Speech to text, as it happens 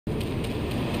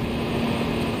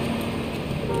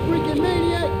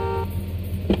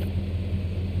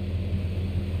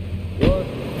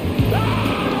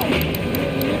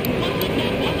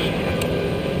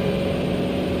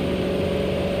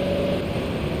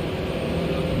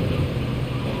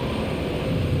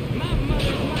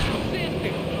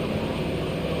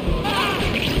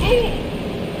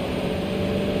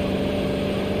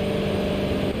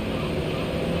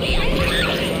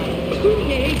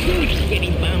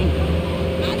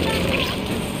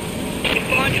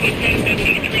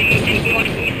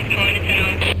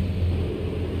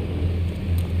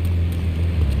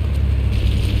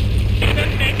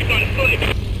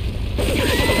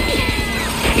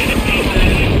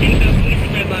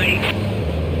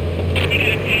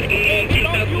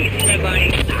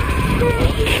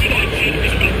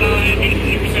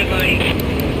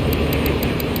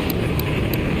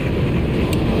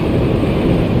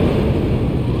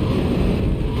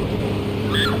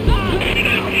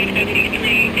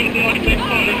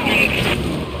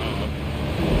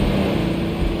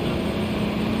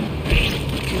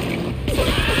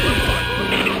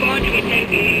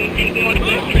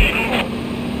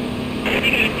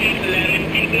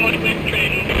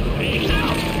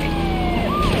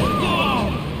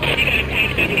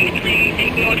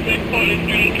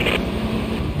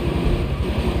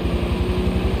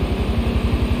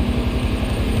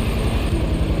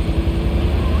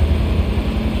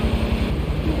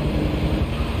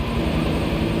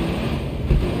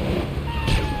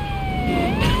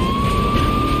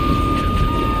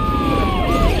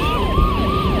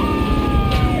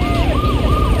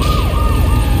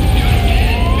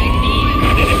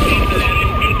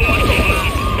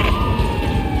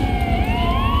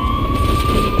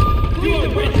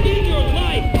Risking your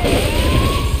life!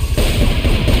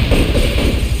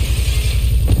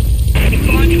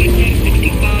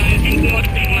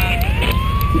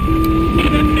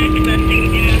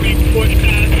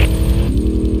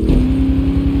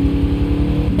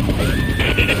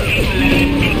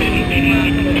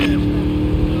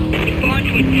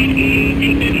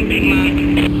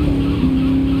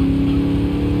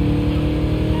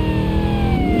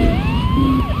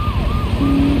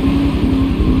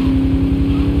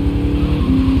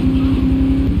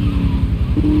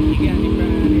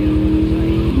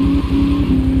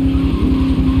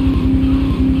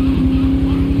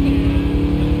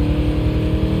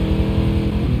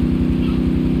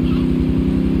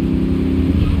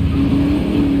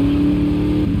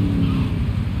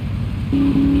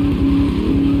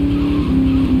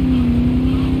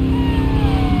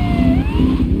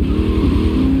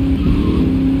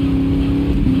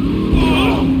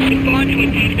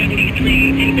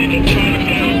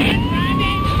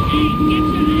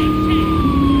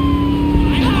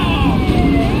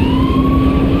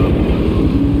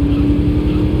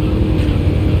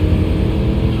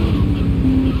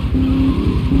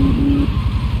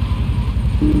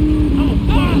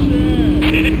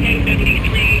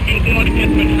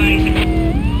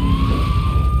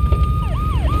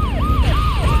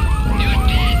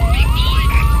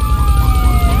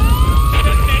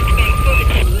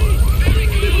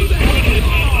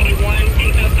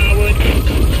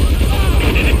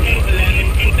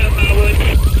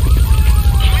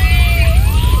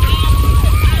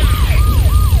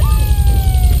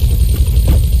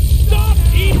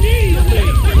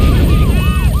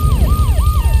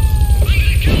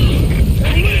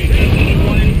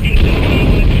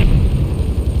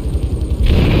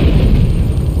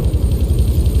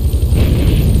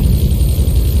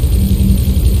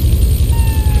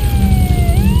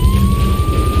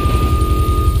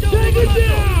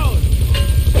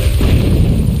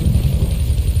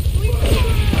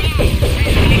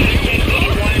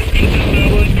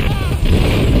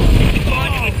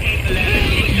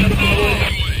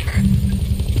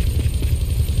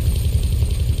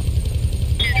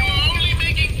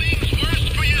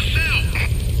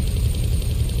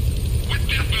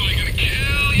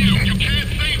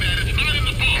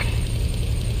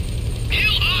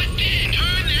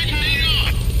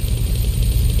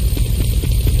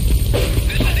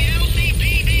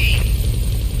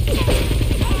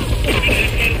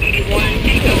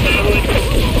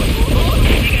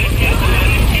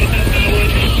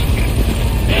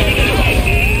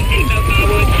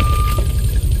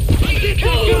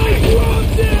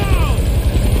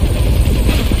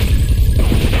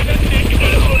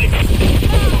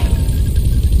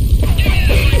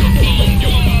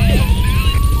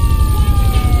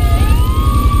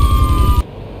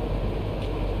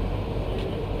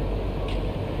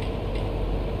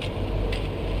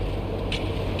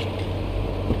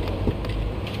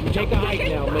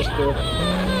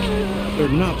 Or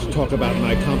not talk about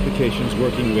my complications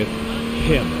working with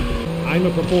him. I'm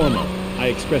a performer. I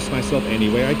express myself any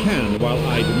way I can, while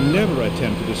I'd never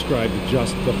attempt to describe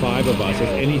just the five of us as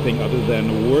anything other than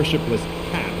worshipless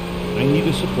pap. I need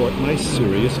to support my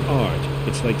serious art.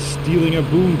 It's like stealing a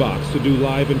boombox to do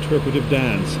live interpretive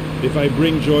dance. If I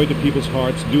bring joy to people's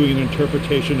hearts doing an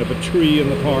interpretation of a tree in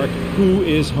the park, who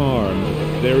is harmed?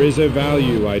 There is a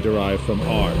value I derive from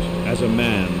art, as a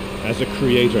man, as a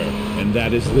creator, and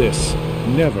that is this.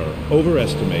 Never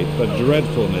overestimate the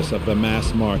dreadfulness of the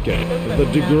mass market, the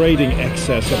degrading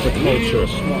excess of the culture,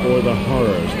 or the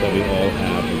horrors that we all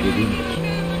have within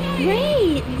it.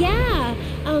 Great, yeah.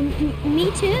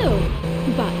 Me too.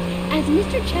 But as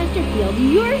Mr. Chesterfield,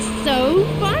 you're so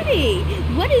funny.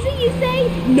 What is it you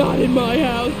say? Not in my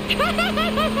house.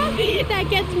 That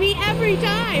gets me every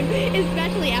time,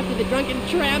 especially after the drunken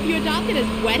tramp you adopted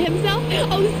has wet himself.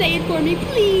 Oh, say it for me,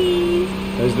 please.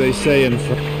 As they say in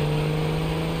France.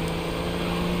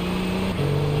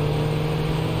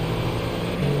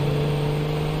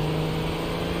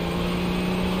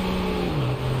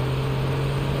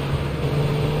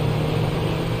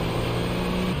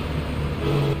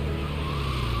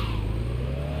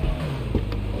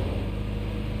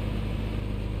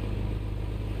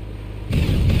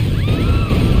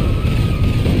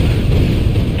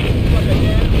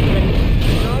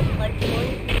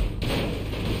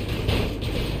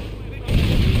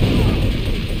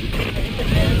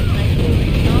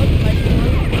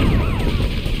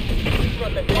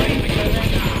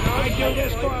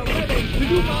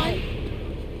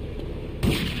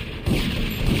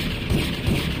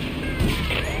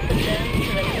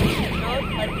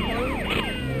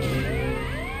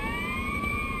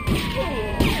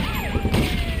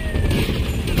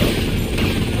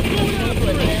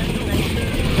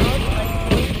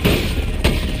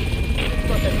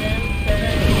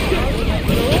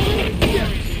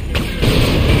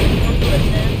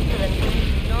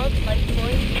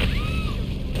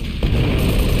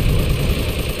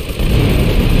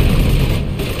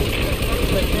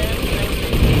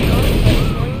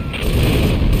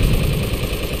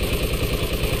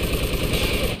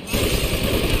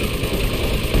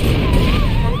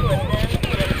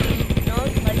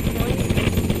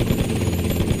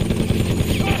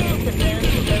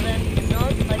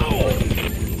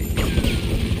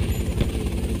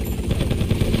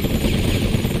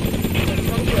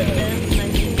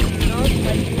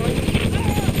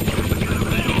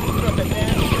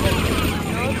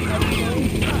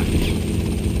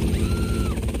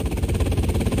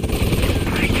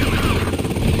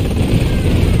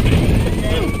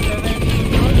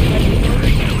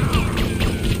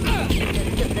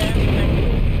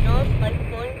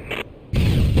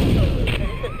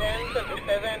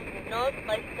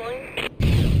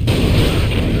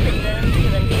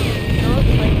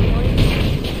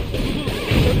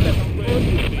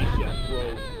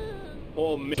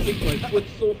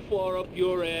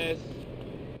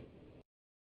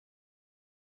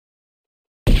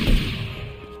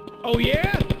 Oh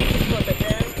yeah?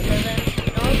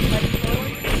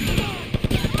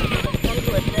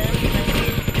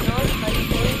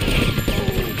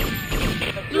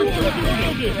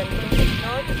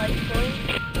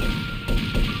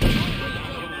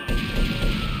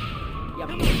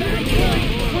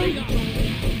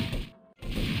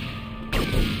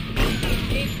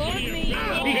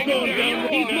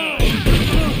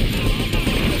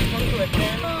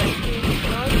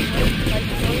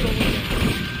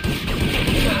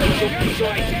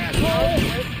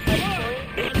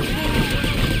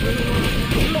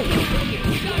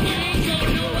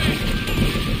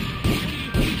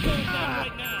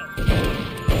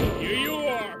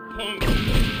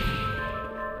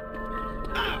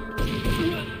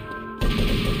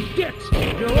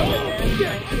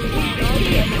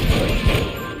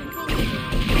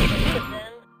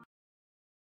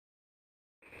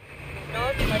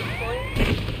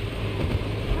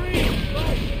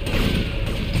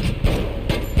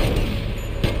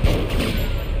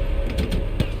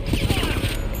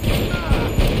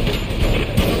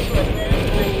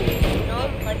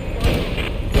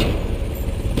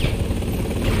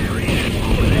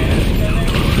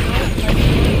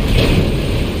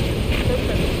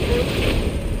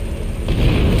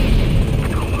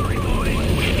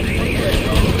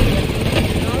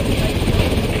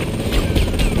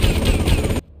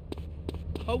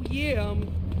 Oh yeah,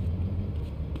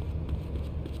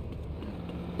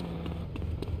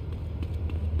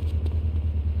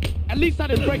 at least I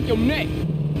didn't break your neck.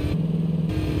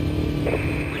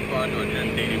 Respond to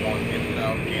Agenda 81 in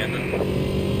South Kansas.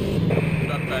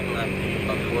 Suspect left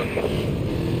southwest.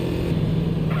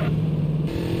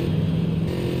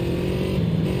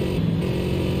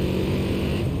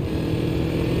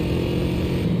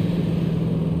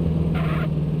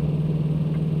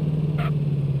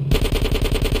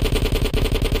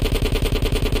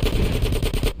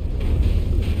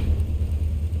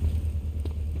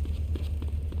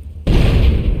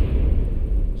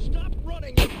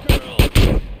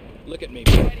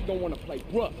 gonna wanna play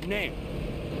rough now.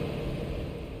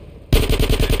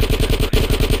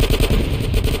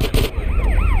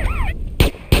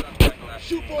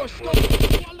 Shoot for a scope.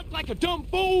 Do I look like a dumb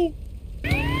fool? I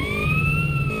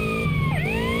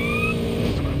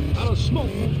don't smoke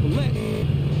fools for less.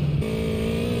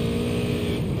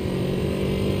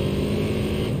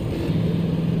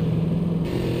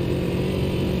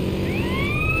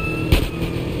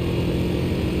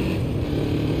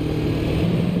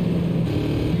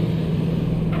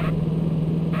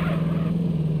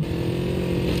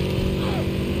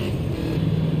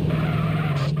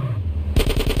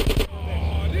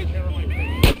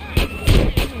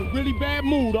 Really bad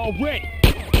mood already.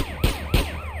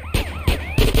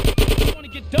 Wanna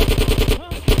get done?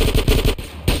 Huh?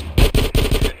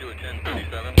 Into a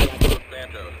 1037, Los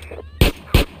Santos.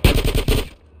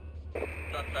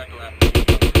 Suspect left.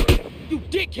 You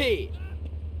dickhead!